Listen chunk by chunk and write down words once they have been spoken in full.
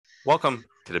Welcome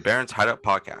to the Barron's Hideout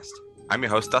Podcast. I'm your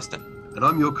host, Dustin. And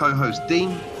I'm your co-host, Dean,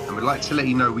 and we'd like to let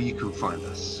you know where you can find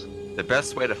us. The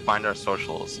best way to find our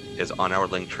socials is on our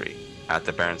link tree at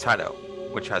the Barron's Hideout,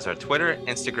 which has our Twitter,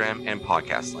 Instagram, and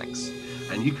podcast links.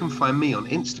 And you can find me on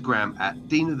Instagram at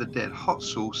Dean of the Dead Hot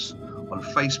Sauce, on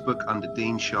Facebook under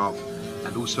Dean Sharp,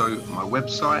 and also my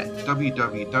website,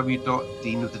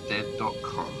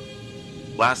 www.deanofthedead.com.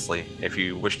 Lastly, if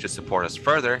you wish to support us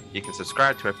further, you can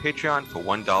subscribe to our Patreon for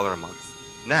 $1 a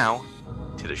month. Now,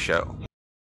 to the show.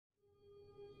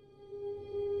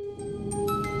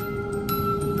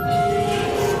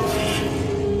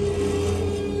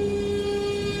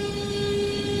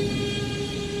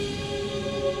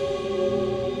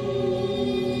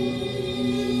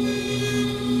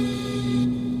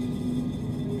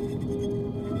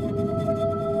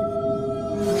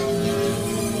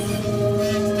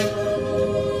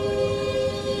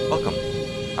 Welcome.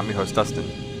 I'm your host, Dustin.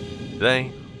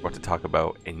 Today, we're going to talk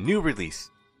about a new release,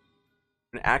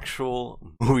 an actual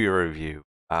movie review.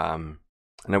 I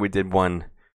know we did one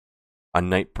on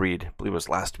Nightbreed, I believe it was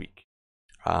last week.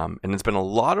 And there's been a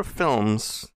lot of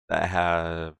films that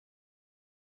have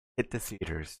hit the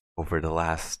theaters over the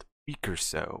last week or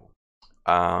so.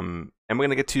 And we're going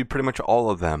to get to pretty much all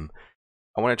of them.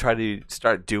 I want to try to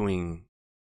start doing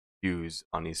reviews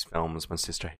on these films once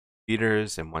they start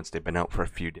theaters and once they've been out for a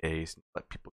few days, let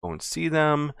people go and see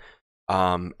them,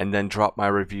 and then drop my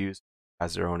reviews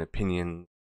as their own opinion,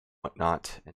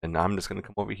 whatnot. And I'm just going to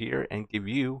come over here and give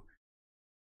you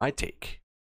my take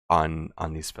on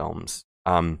these films.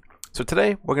 So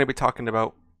today we're going to be talking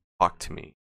about Talk to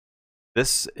Me.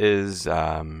 This is,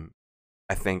 I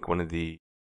think, one of the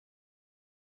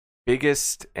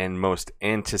biggest and most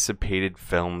anticipated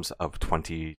films of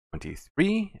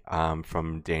 2023,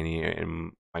 from Danny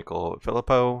and Michael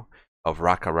Filippo of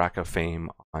Raka Raka fame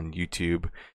on YouTube.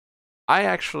 I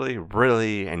actually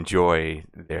really enjoy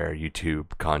their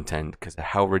YouTube content because of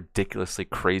how ridiculously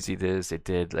crazy it is. They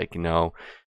did, you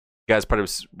guys probably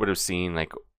would have seen, I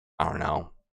don't know,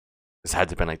 this had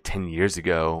to have been 10 years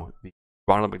ago, the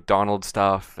Ronald McDonald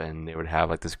stuff, and they would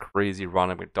have this crazy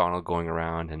Ronald McDonald going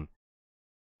around and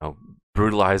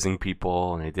brutalizing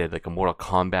people, and they did a Mortal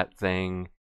Kombat thing.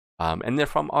 And they're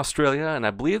from Australia, and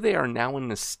I believe they are now in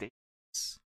the States.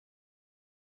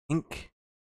 I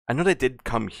know they did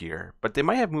come here, but they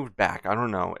might have moved back. I don't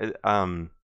know.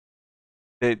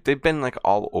 They've been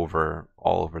all over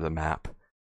the map.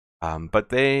 But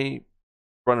they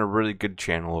run a really good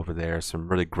channel over there. Some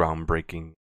really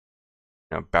groundbreaking,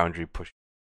 boundary pushing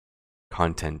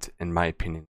content, in my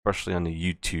opinion, especially on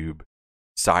the YouTube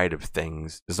side of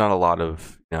things. There's not a lot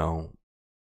of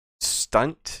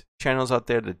stunt channels out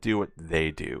there that do what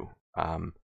they do,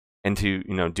 and to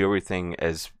do everything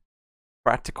as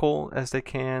practical as they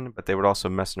can, but they would also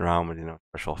mess around with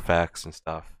special effects and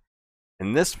stuff.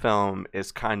 And this film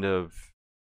is kind of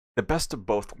the best of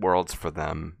both worlds for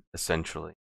them,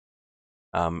 essentially.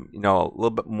 A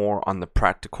little bit more on the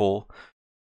practical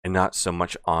and not so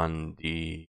much on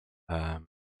the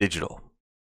digital.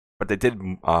 But they did,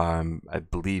 I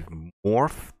believe,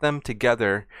 morph them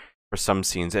together for some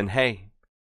scenes. And hey,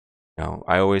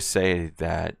 I always say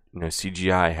that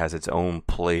CGI has its own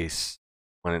place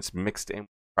when it's mixed in with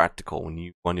practical. When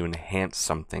you want to enhance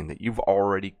something that you've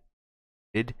already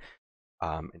did,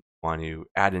 and you want to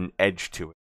add an edge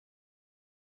to it,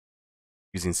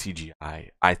 using CGI,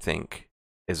 I think,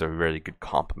 is a really good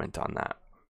compliment on that.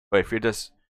 But if you're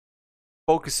just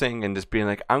focusing and just being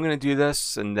I'm going to do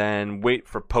this and then wait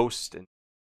for post and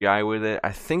CGI with it,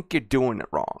 I think you're doing it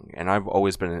wrong. And I've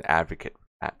always been an advocate for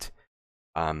that.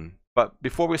 But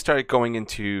before we start going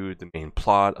into the main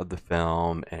plot of the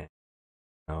film and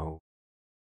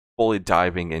fully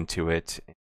diving into it,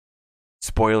 and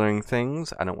spoiling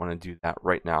things, I don't want to do that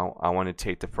right now. I want to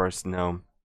take the first 10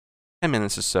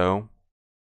 minutes or so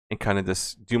and kind of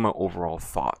just do my overall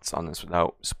thoughts on this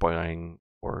without spoiling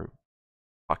or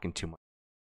talking too much.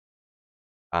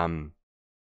 I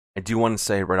do want to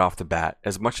say right off the bat,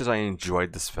 as much as I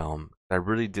enjoyed this film, I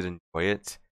really did enjoy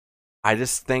it, I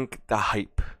just think the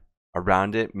hype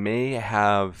around it may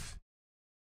have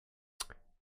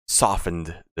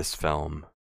softened this film,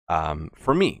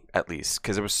 for me at least,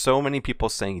 because there were so many people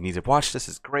saying you need to watch this,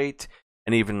 it's great,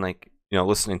 and even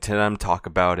listening to them talk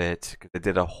about it, because they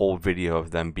did a whole video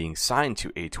of them being signed to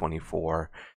A24,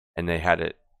 and they had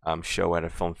it show at a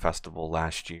film festival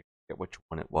last year. I forget which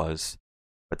one it was,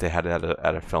 but they had it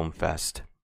at a film fest.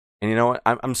 And you know what?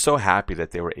 I'm so happy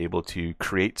that they were able to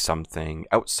create something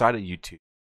outside of YouTube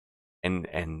and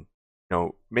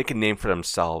make a name for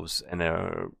themselves in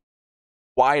a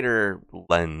wider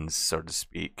lens, so to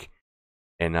speak,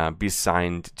 and be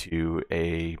signed to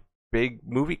a big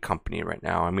movie company right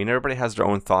now. I mean, everybody has their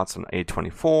own thoughts on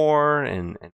A24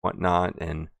 and whatnot,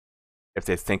 and if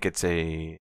they think it's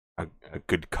a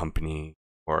good company,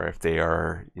 or if they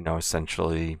are, you know,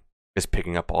 essentially just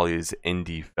picking up all these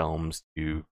indie films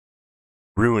to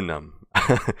ruin them.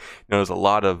 You know, there's a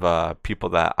lot of people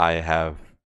that I have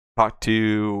talked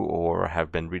to or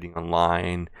have been reading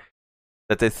online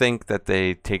that they think that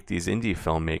they take these indie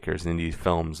filmmakers and indie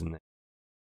films and they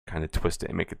kind of twist it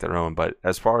and make it their own. But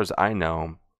as far as I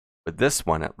know, with this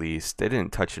one at least, they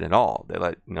didn't touch it at all. They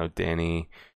let, you know, Danny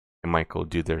and Michael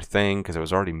do their thing because it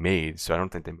was already made. So I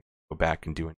don't think they go back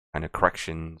and do any kind of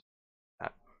corrections.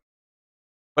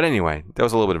 But anyway, that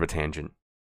was a little bit of a tangent.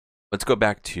 Let's go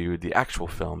back to the actual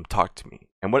film, Talk to Me,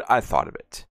 and what I thought of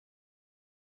it.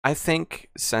 I think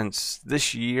since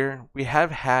this year, we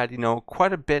have had, you know,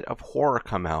 quite a bit of horror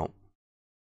come out.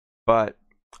 But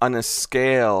on a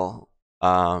scale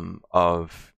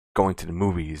of going to the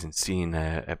movies and seeing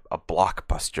a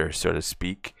blockbuster, so to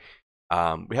speak,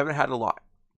 we haven't had a lot.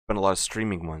 Been a lot of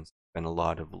streaming ones, been a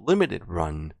lot of limited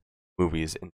run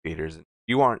movies in theaters.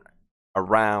 You aren't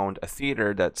around a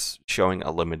theater that's showing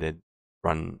a limited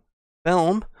run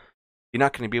film, you're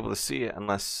not going to be able to see it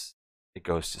unless it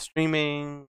goes to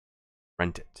streaming,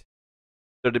 rent it.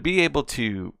 So to be able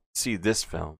to see this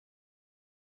film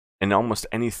in almost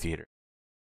any theater,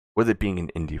 with it being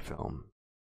an indie film,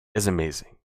 is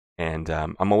amazing. And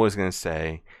I'm always going to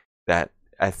say that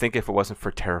I think if it wasn't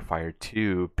for Terrifier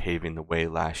 2 paving the way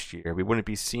last year, we wouldn't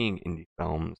be seeing indie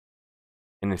films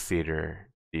in the theater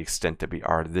the extent that we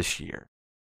are this year.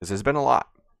 Because there's been a lot.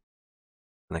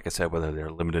 Like I said, whether they're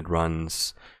limited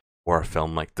runs or a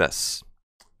film like this.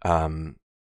 So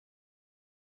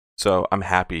I'm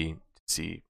happy to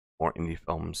see more indie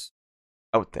films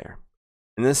out there.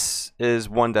 And this is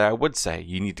one that I would say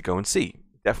you need to go and see.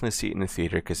 Definitely see it in the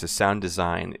theater because the sound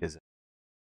design is,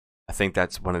 I think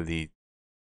that's one of the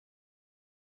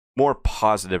more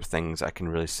positive things I can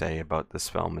really say about this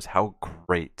film is how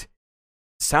great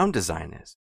sound design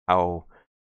is. How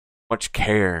much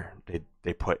care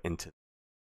they put into it.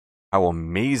 How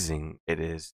amazing it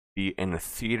is to be in a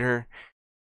theater.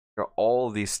 There are all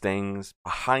these things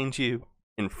behind you,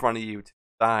 in front of you, to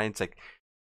the sides. Like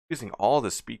using all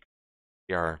the speakers.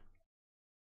 They are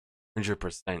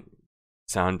 100%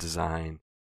 sound design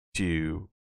to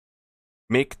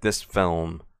make this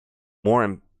film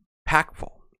more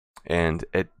impactful. And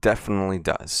it definitely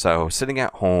does. So sitting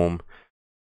at home,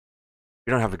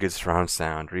 you don't have a good surround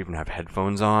sound or even have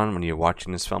headphones on when you're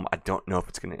watching this film, I don't know if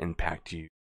it's going to impact you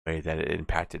the way that it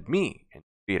impacted me in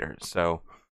theaters. So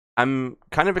I'm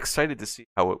kind of excited to see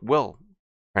how it will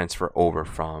transfer over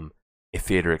from a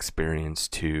theater experience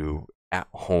to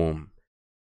at-home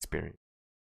experience.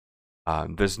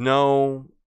 There's no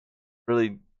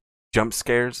really jump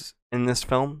scares in this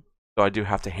film, so I do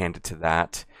have to hand it to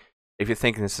that. If you're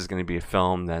thinking this is going to be a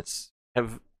film that's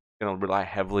going to rely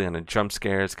heavily on the jump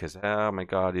scares because, oh my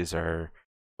god, these are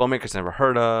filmmakers never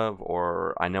heard of,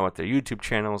 or I know what their YouTube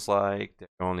channel is like,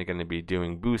 they're only going to be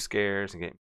doing boo scares and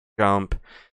getting jump.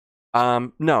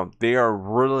 No, they are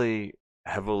really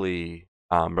heavily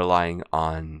relying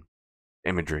on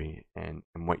imagery and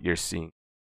what you're seeing.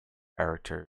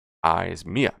 Character eyes,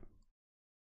 Mia,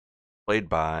 played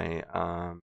by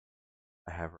I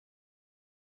have her,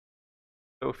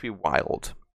 Sophie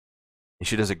Wilde, and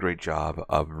she does a great job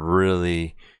of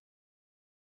really,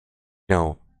 you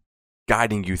know,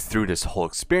 guiding you through this whole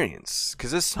experience.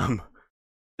 Because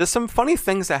there's some funny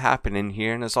things that happen in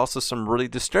here, and there's also some really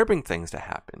disturbing things that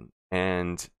happen.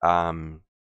 And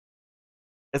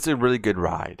it's a really good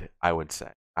ride, I would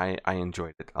say. I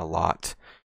enjoyed it a lot.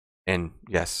 And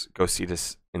yes, go see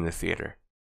this in the theater.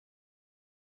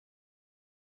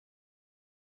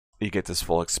 You get this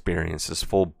full experience, this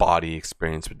full body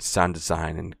experience with sound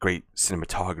design and great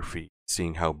cinematography,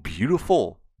 seeing how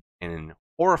beautiful and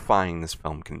horrifying this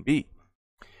film can be.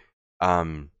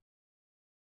 Go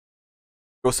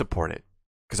support it,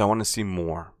 because I want to see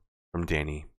more from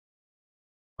Danny,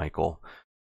 Michael,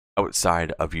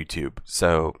 outside of YouTube.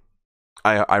 So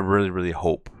I really, really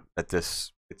hope that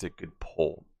this gets a good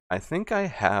pull. I think I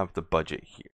have the budget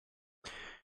here.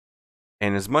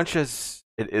 And as much as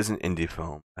it is an indie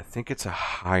film, I think it's a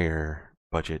higher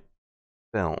budget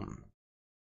film.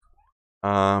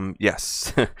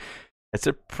 Yes. It's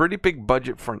a pretty big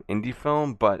budget for an indie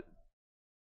film, but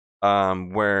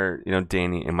where, you know,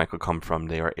 Danny and Michael come from,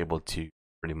 they are able to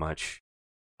pretty much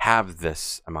have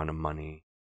this amount of money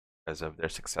because of their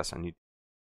success on YouTube.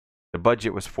 The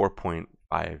budget was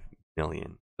 $4.5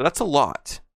 million. So that's a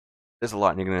lot. There's a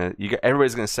lot, and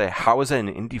everybody's gonna say, how is it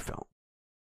an indie film?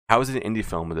 How is it an indie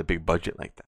film with a big budget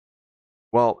like that?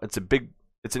 Well, it's a big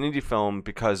It's an indie film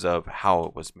because of how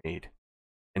it was made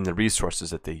and the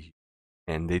resources that they used.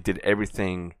 And they did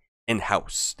everything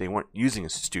in-house. They weren't using a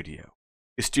studio.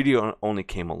 The studio only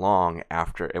came along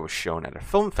after it was shown at a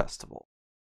film festival.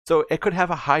 So it could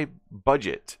have a high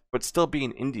budget, but still be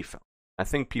an indie film. I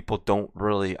think people don't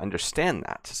really understand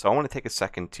that. So I want to take a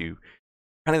second to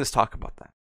kind of just talk about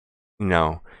that. You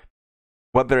know,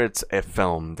 whether it's a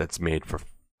film that's made for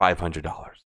 $500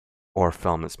 or a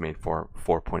film that's made for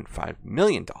 $4.5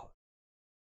 million,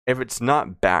 if it's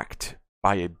not backed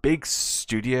by a big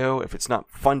studio, if it's not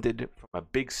funded from a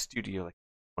big studio like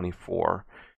 24,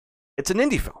 it's an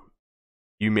indie film.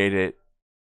 You made it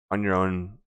on your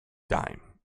own dime,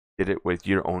 did it with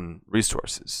your own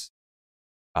resources.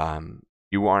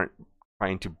 You aren't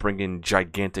trying to bring in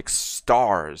gigantic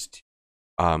stars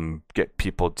to get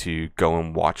people to go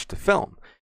and watch the film.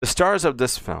 The stars of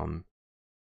this film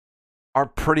are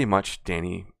pretty much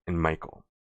Danny and Michael,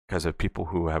 because of people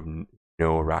who have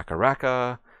no Raka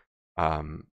Raka.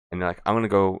 And they're like, I'm going to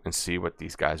go and see what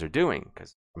these guys are doing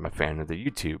because I'm a fan of the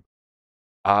YouTube.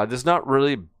 There's not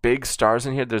really big stars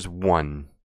in here. There's one.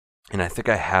 And I think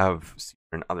I have seen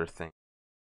her in other things.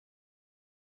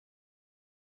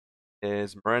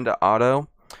 Is Miranda Otto,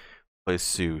 plays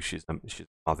Sue. She's the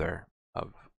mother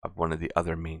of one of the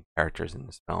other main characters in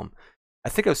this film. I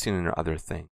think I've seen her in other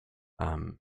things.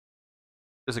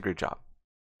 Does a great job.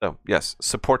 So, yes,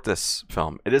 support this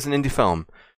film. It is an indie film.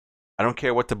 I don't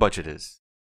care what the budget is.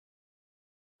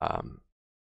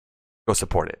 Go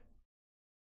support it.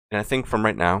 And I think from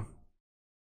right now,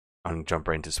 I'm going to jump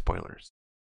right into spoilers.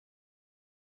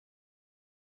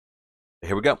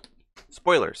 Here we go.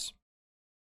 Spoilers.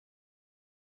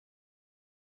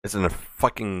 It's a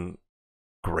fucking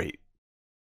great.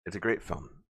 It's a great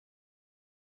film.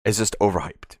 It's just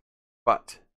overhyped.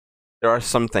 But there are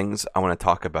some things I want to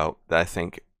talk about that I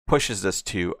think pushes this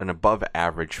to an above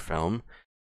average film.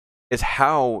 Is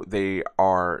how they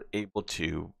are able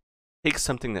to take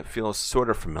something that feels sort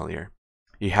of familiar.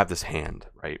 You have this hand,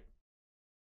 right?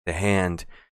 The hand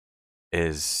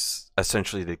is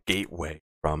essentially the gateway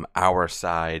from our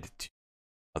side to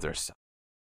the other side.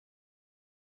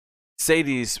 Say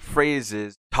these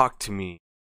phrases, talk to me,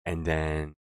 and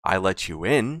then I let you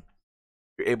in.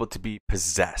 You're able to be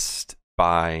possessed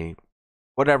by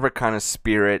whatever kind of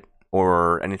spirit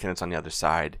or anything that's on the other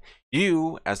side.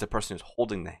 You, as the person who's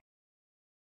holding the hand,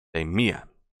 say Mia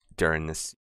during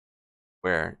this,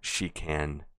 where she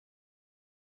can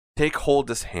take hold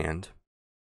this hand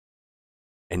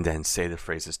and then say the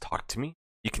phrases, talk to me.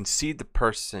 You can see the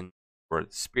person or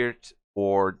spirit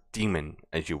or demon,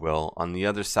 as you will, on the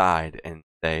other side and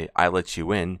say, I let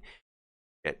you in.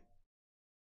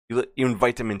 You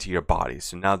invite them into your body.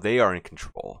 So now they are in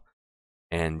control.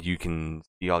 And you can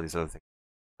see all these other things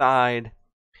inside.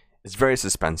 It's very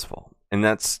suspenseful. And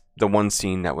that's the one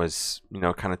scene that was,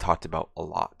 kind of talked about a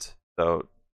lot. So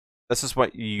this is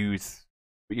what you're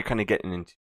kind of getting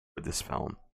into with this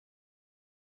film.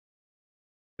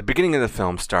 The beginning of the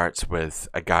film starts with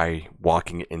a guy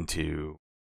walking into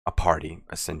a party,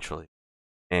 essentially.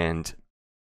 And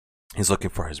he's looking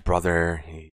for his brother.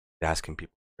 He's asking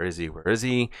people, where is he? Where is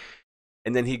he?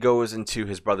 And then he goes into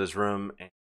his brother's room and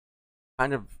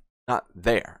kind of not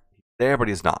there. He's there, but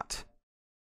he's not.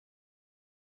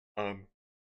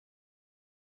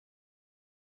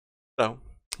 So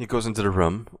he goes into the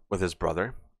room with his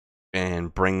brother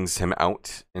and brings him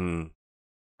out and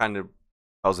kind of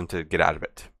tells him to get out of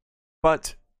it.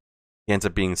 But he ends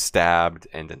up being stabbed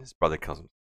and then his brother kills him.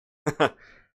 And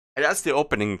that's the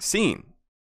opening scene.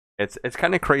 It's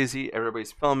kind of crazy.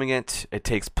 Everybody's filming it. It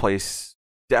takes place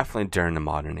definitely during the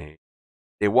modern age.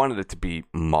 They wanted it to be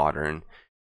modern.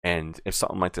 And if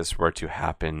something like this were to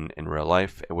happen in real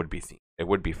life, it would be themed. It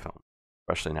would be filmed,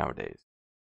 especially nowadays.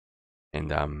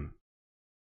 And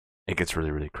it gets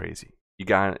really, really crazy.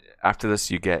 After this,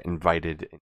 you get invited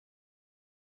in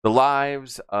the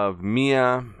lives of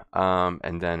Mia,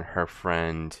 and then her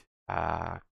friend.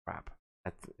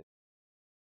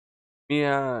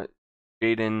 Mia,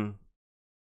 Jaden.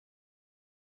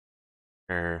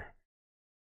 They're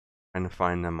trying to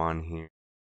find them on here.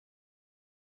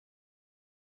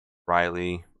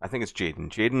 Riley, I think it's Jaden.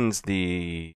 Jaden's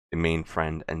the main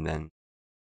friend, and then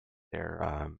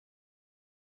their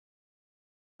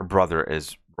her brother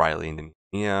is Riley, and then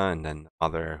Mia, and then the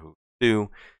mother who's Sue. And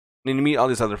then you meet all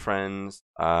these other friends,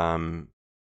 and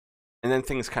then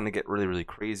things kind of get really, really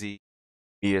crazy.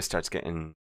 Mia starts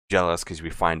getting jealous because we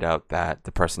find out that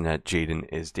the person that Jaden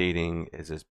is dating is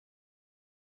his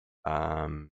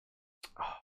so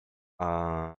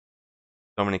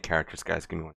many characters, guys.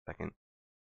 Give me 1 second.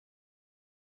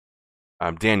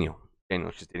 Daniel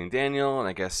Daniel. She's dating Daniel, and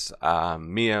I guess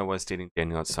Mia was dating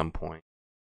Daniel at some point.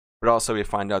 But also, we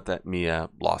find out that Mia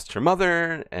lost her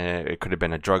mother. It could have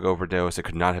been a drug overdose. It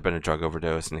could not have been a drug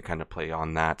overdose, and they kind of play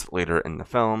on that later in the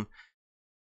film.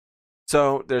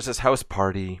 So there's this house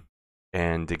party,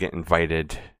 and they get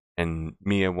invited, and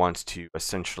Mia wants to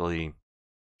essentially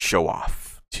show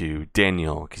off to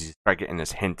Daniel because you start getting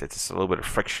this hint that there's a little bit of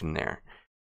friction there.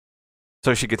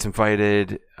 So she gets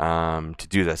invited to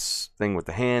do this thing with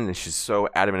the hand, and she's so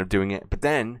adamant of doing it. But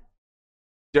then,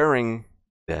 during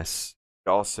this,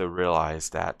 we also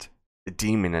realize that the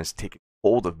demon has taken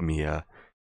hold of Mia,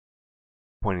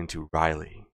 pointing to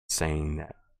Riley, saying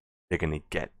that they're going to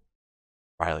get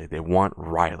Riley. They want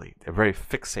Riley. They're very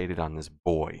fixated on this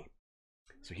boy.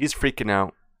 So he's freaking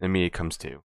out, and Mia comes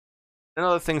to. And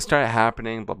other things start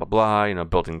happening, blah, blah, blah, you know,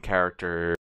 building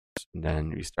characters. And then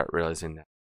we start realizing that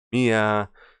Mia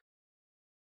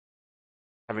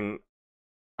having,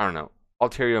 I don't know,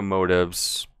 ulterior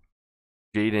motives.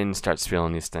 Jaden starts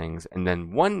feeling these things. And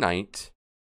then one night,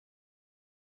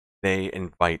 they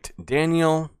invite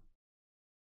Daniel,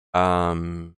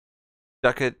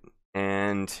 Duckett,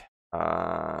 and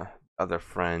other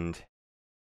friend.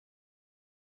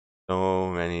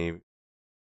 So many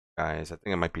guys. I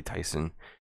think it might be Tyson.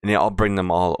 And they all bring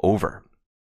them all over.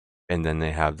 And then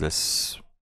they have this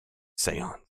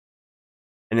seance.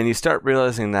 And then you start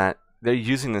realizing that they're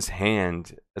using this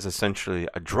hand as essentially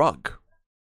a drug,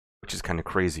 which is kind of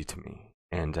crazy to me.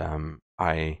 And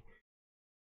I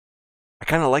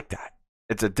kind of like that.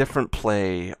 It's a different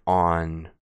play on,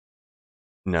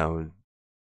 you know,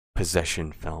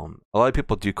 possession film. A lot of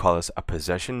people do call this a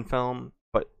possession film,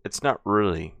 but it's not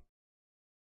really.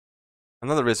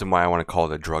 Another reason why I want to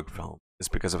call it a drug film is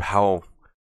because of how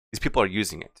these people are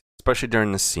using it, especially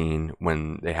during the scene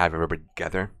when they have everybody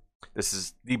together. This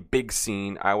is the big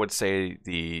scene, I would say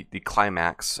the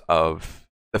climax of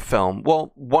the film.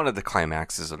 Well, one of the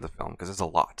climaxes of the film, because there's a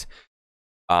lot.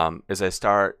 As I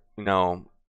start, you know,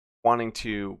 wanting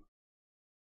to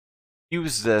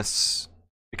use this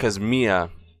because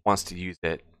Mia wants to use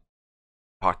it to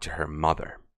talk to her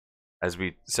mother. As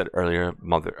we said earlier,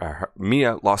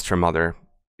 Mia lost her mother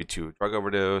due to a drug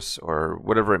overdose or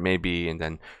whatever it may be, and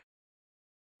then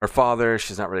her father,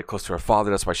 she's not really close to her father,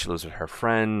 that's why she lives with her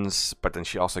friends, but then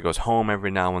she also goes home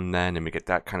every now and then, and we get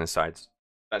that kind of side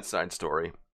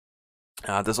story.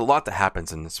 There's a lot that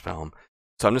happens in this film,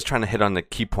 so I'm just trying to hit on the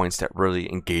key points that really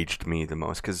engaged me the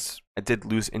most, because I did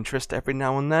lose interest every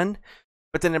now and then,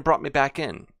 but then it brought me back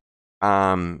in.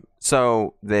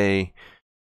 So they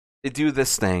do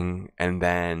this thing, and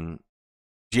then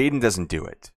Jaden doesn't do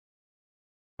it,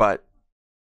 but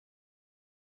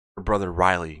her brother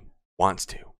Riley wants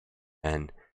to.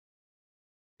 And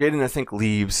Jaden, I think,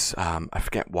 leaves. I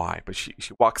forget why, but she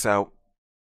walks out.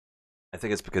 I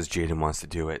think it's because Jaden wants to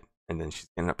do it, and then she's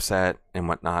getting upset and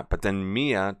whatnot. But then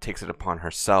Mia takes it upon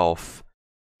herself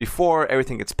before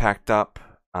everything gets packed up.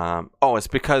 It's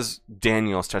because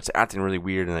Daniel starts acting really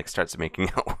weird and like starts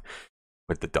making out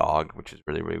with the dog, which is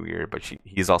really, really weird. But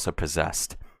he's also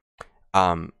possessed.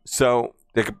 So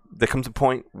there comes a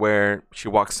point where she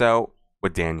walks out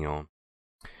with Daniel,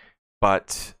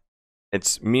 but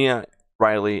it's Mia,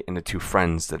 Riley, and the two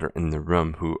friends that are in the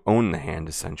room who own the hand,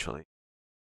 essentially.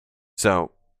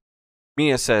 So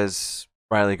Mia says,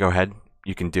 Riley, go ahead.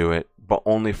 You can do it, but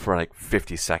only for like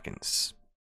 50 seconds.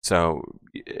 So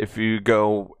if you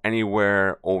go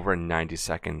anywhere over 90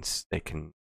 seconds, they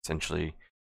can essentially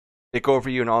take over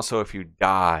you. And also, if you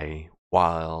die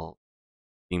while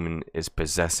the demon is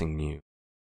possessing you,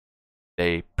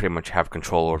 they pretty much have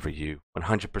control over you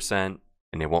 100%,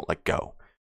 and they won't let go.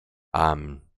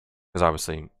 Because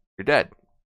obviously you're dead.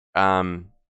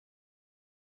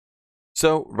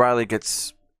 So Riley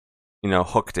gets,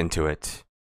 hooked into it.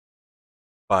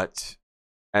 But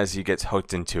as he gets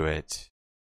hooked into it,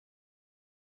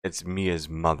 it's Mia's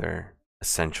mother,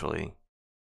 essentially,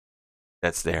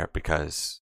 that's there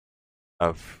because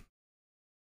of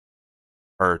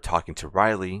her talking to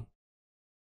Riley.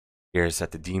 Hears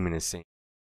that the demon is saying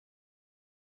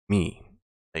me,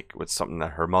 like with something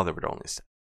that her mother would only say.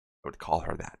 I would call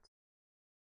her that.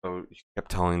 So she kept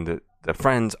telling the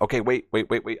friends, okay, wait,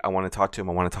 I want to talk to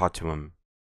him.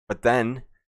 But then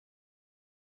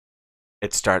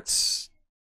it starts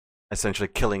essentially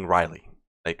killing Riley,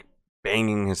 like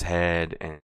banging his head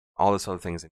and all this other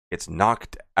things. It gets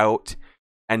knocked out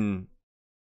and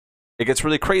it gets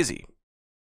really crazy.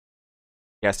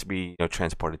 He has to be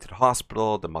transported to the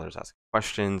hospital. The mother's asking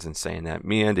questions and saying that,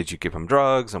 Mia, did you give him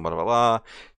drugs and blah, blah, blah.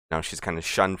 Now she's kind of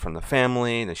shunned from the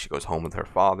family. Then she goes home with her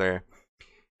father.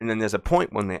 And then there's a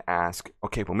point when they ask,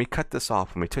 okay, when we cut this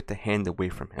off, when we took the hand away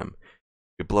from him,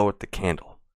 you blow out the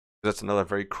candle. That's another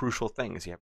very crucial thing. Is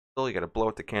you got to blow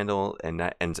out the candle, and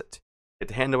that ends it. Get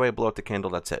the hand away, blow out the candle.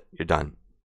 That's it. You're done.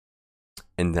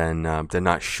 And then they're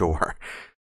not sure.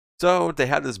 So they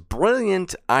had this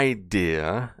brilliant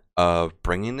idea of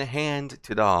bringing the hand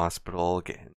to the hospital,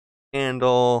 getting the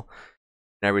candle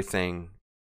and everything,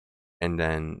 and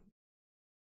then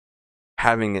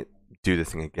having it do the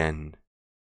thing again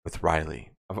with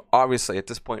Riley. Obviously, at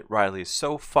this point, Riley is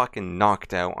so fucking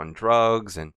knocked out on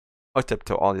drugs and hooked up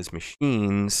to all these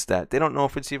machines that they don't know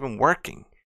if it's even working.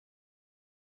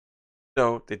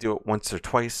 So they do it once or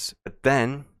twice, but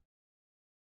then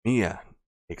Mia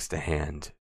takes the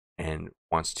hand and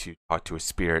wants to talk to a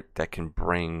spirit that can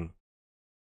bring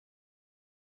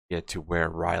Mia to where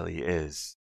Riley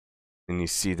is. And you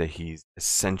see that he's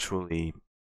essentially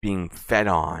being fed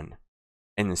on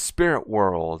in the spirit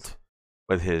world,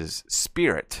 with his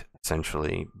spirit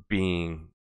essentially being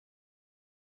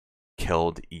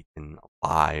killed, eaten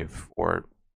alive, or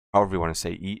however you want to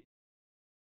say,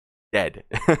 dead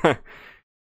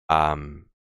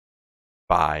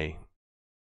by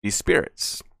these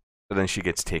spirits. So then she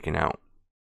gets taken out,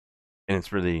 and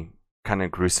it's really kind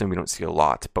of gruesome. We don't see a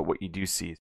lot, but what you do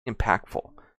see is impactful.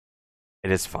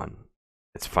 It is fun.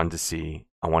 It's fun to see.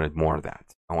 I wanted more of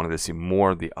that. I wanted to see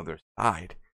more of the other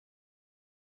side.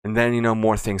 And then,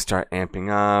 more things start amping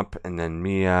up, and then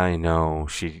Mia,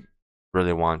 she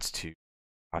really wants to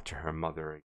talk to her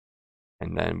mother,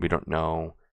 and then we don't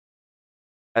know.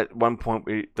 At one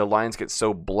point, the lines get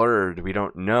so blurred, we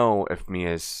don't know if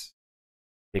Mia's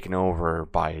taken over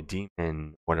by a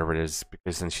demon, whatever it is,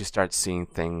 because then she starts seeing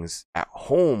things at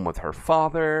home with her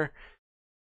father,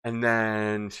 and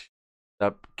then she ends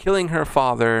up killing her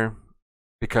father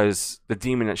because the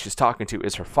demon that she's talking to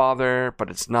is her father, but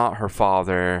it's not her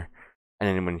father.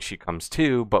 And then when she comes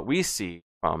to, but we see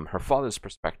from her father's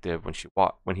perspective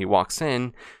when he walks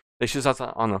in, that she's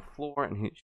on the floor and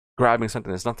he's grabbing something.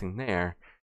 There's nothing there,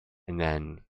 and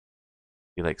then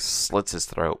he slits his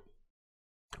throat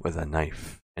with a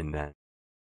knife, and then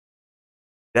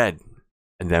dead.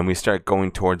 And then we start going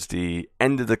towards the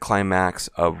end of the climax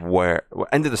of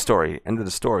end of the story,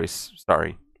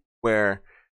 where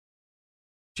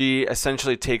she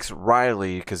essentially takes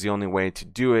Riley, because the only way to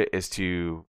do it is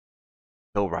to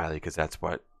kill Riley, because that's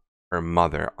what her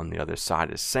mother on the other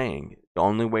side is saying. The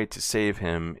only way to save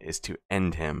him is to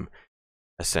end him,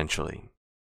 essentially.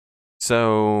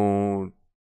 So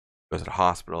goes to the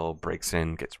hospital, breaks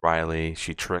in, gets Riley.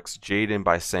 She tricks Jaden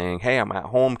by saying, "Hey, I'm at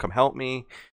home, come help me."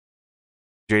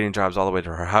 Jaden drives all the way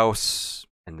to her house,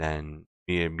 and then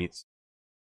Mia meets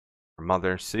her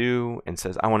mother, Sue, and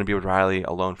says, "I want to be with Riley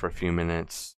alone for a few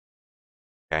minutes."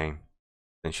 Okay.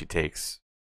 Then she takes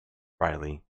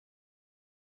Riley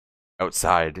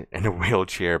outside in a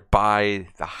wheelchair by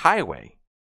the highway.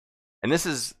 And this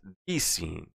is the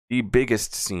scene, the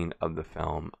biggest scene of the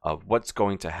film, of what's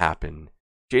going to happen.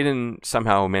 Jaden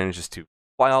somehow manages to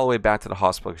fly all the way back to the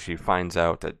hospital because she finds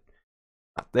out that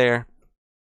it's not there.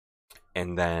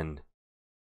 And then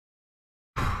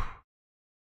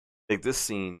this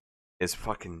scene is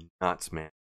fucking nuts,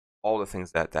 man. All the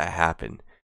things that happen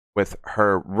with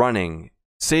her running,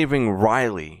 saving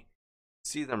Riley.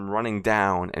 See them running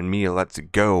down, and Mia lets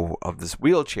go of this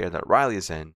wheelchair that Riley is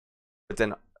in. But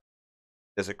then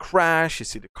there's a crash. You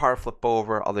see the car flip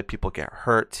over. Other people get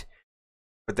hurt.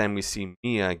 But then we see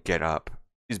Mia get up.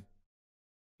 She's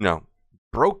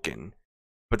broken.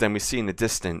 But then we see in the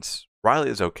distance,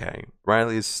 Riley is okay.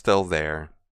 Riley is still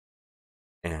there.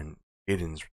 And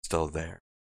Aiden's still there.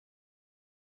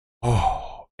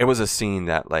 Oh, it was a scene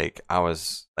that I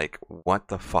was like, what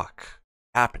the fuck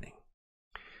happening?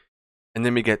 And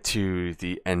then we get to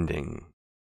the ending.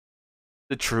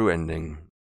 The true ending.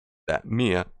 That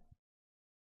Mia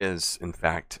is, in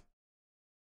fact.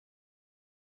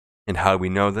 And how do we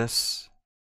know this?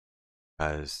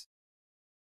 Because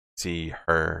see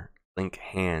her link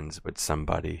hands with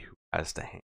somebody who has the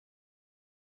hand.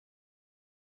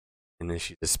 And then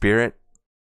she's a spirit.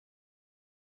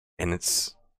 And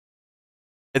it's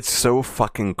so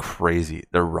fucking crazy,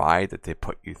 the ride that they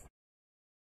put you through.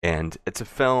 And it's a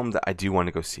film that I do want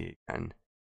to go see again.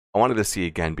 I wanted to see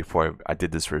again before I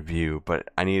did this review, but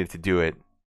I needed to do it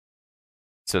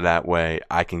so that way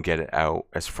I can get it out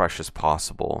as fresh as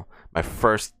possible. My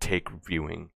first take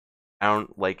viewing. I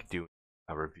don't like doing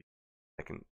a review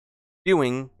second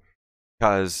viewing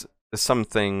because there's some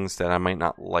things that I might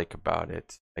not like about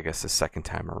it, I guess the second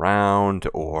time around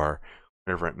or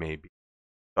whatever it may be.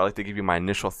 So I like to give you my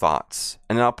initial thoughts,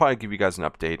 and then I'll probably give you guys an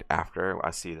update after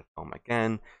I see the film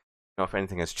again, if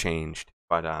anything has changed.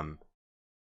 But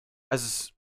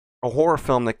as a horror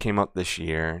film that came out this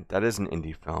year. That is an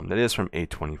indie film. That is from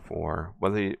A24.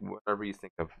 Whatever you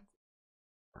think of,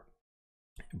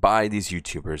 by these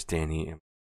YouTubers, Danny and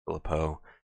Filippo.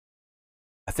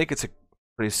 I think it's a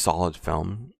pretty solid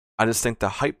film. I just think the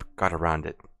hype got around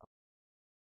it.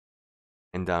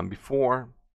 And before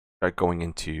I start going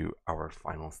into our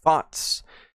final thoughts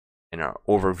and our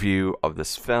overview of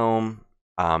this film,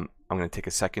 I'm going to take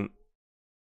a second to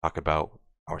talk about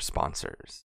our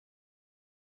sponsors.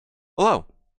 Hello,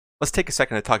 let's take a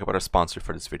second to talk about our sponsor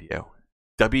for this video,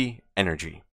 Dubby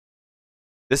Energy.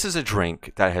 This is a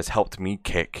drink that has helped me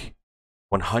kick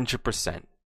 100%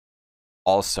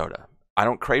 all soda. I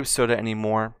don't crave soda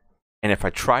anymore, and if I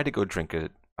try to go drink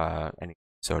any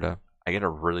soda, I get a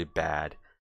really bad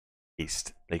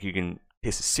taste. Like, you can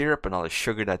taste the syrup and all the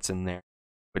sugar that's in there.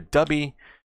 But Dubby,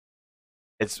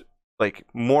 it's like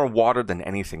more water than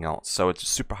anything else, so it's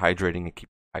super hydrating. It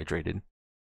keeps you hydrated,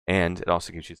 and it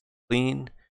also gives you clean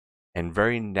and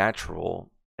very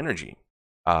natural energy.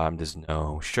 There's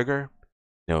no sugar,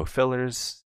 no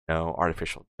fillers, no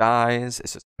artificial dyes.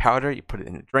 It's just powder. You put it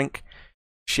in a drink,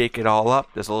 shake it all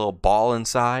up. There's a little ball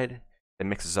inside that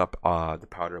mixes up the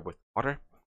powder with water,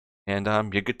 and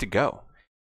you're good to go.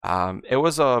 It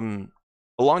was a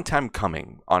long time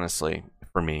coming, honestly,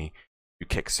 for me to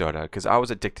kick soda, because I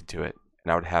was addicted to it,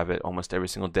 and I would have it almost every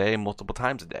single day, multiple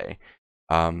times a day.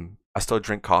 I still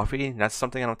drink coffee, and that's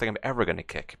something I don't think I'm ever going to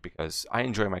kick, because I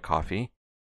enjoy my coffee,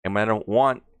 and when I don't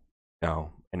want,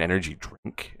 an energy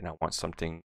drink, and I want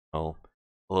something a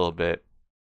little bit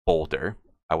bolder,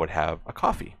 I would have a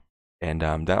coffee, and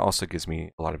that also gives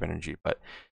me a lot of energy, but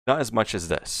not as much as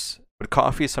this. With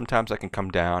coffee, sometimes I can come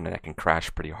down and I can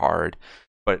crash pretty hard,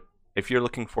 but if you're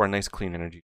looking for a nice clean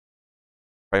energy,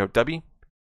 try out Dubby.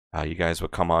 You guys will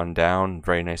come on down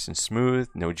very nice and smooth,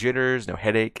 no jitters, no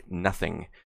headache, nothing.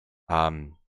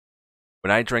 When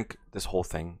I drink this whole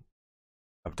thing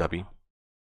of Dubby,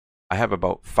 I have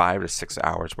about 5 to 6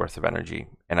 hours worth of energy,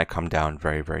 and I come down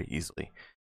very, very easily.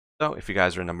 So if you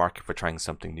guys are in the market for trying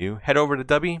something new, head over to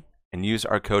Dubby and use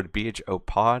our code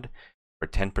BHOPOD for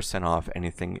 10% off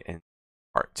anything in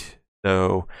cart.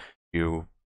 So if you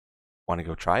want to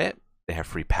go try it, they have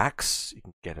free packs. You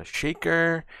can get a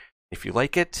shaker. If you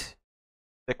like it,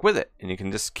 stick with it, and you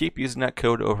can just keep using that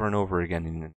code over and over again,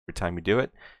 and every time you do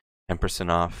it, 10%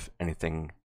 off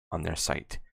anything on their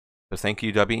site. So thank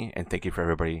you, Dubby, and thank you for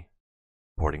everybody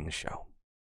supporting the show.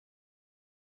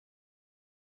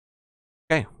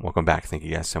 Okay, welcome back. Thank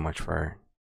you guys so much for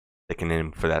sticking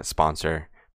in for that sponsor.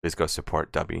 Please go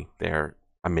support Dubby. They're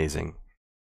amazing,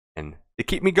 and they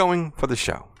keep me going for the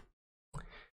show.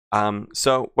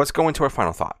 So let's go into our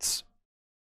final thoughts.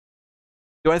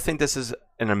 Do I think this is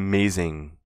an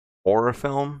amazing horror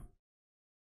film?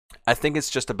 I think it's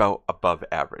just about above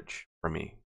average for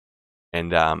me.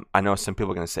 And I know some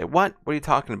people are going to say, what are you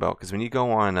talking about? Because when you go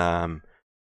on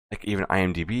like even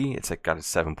IMDb, it's like got a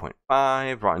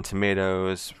 7.5. Rotten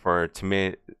Tomatoes, for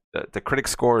the critic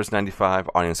score is 95,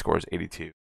 audience score is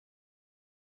 82.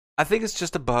 I think it's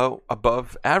just about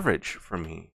above average for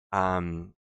me.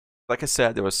 Like I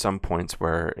said, there was some points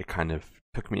where it kind of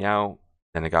took me out,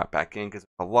 then I got back in, because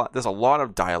there's a lot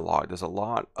of dialogue, there's a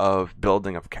lot of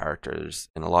building of characters,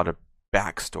 and a lot of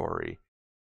backstory,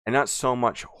 and not so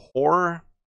much horror.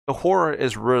 The horror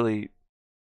is really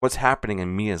what's happening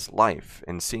in Mia's life,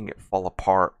 and seeing it fall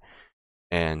apart,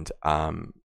 and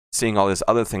seeing all these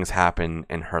other things happen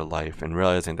in her life, and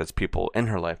realizing there's people in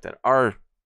her life that are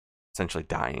essentially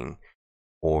dying,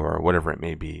 or whatever it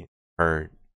may be,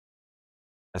 her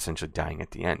essentially dying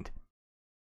at the end.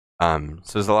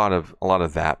 So there's a lot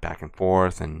of that back and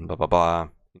forth and blah blah blah,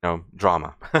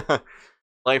 drama,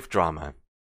 life drama.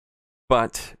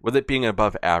 But with it being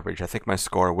above average, I think my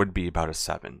score would be about a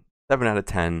 7 out of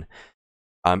 10.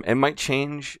 It might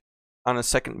change on a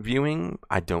second viewing.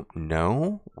 I don't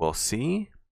know. We'll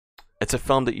see. It's a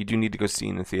film that you do need to go see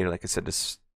in the theater. Like I said,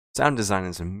 the sound design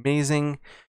is amazing.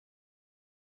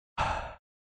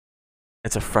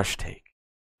 It's a fresh take.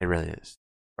 It really is.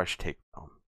 Fresh take film.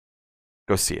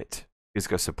 Go see it. Please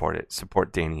go support it.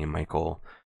 Support Danny and Michael.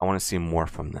 I want to see more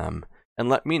from them. And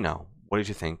let me know. What did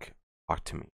you think? Talk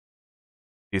to me.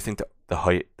 Do you think the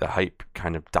hype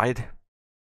kind of died? Do you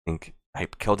think the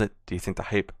hype killed it? Do you think the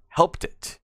hype helped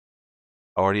it?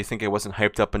 Or do you think it wasn't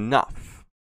hyped up enough?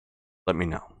 Let me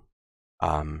know.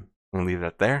 I'm going to leave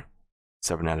it there.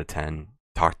 7 out of 10.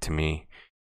 Talk to me.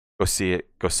 Go see it.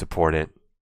 Go support it.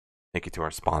 Thank you to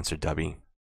our sponsor, Dubby.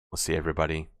 We'll see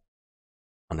everybody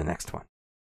on the next one.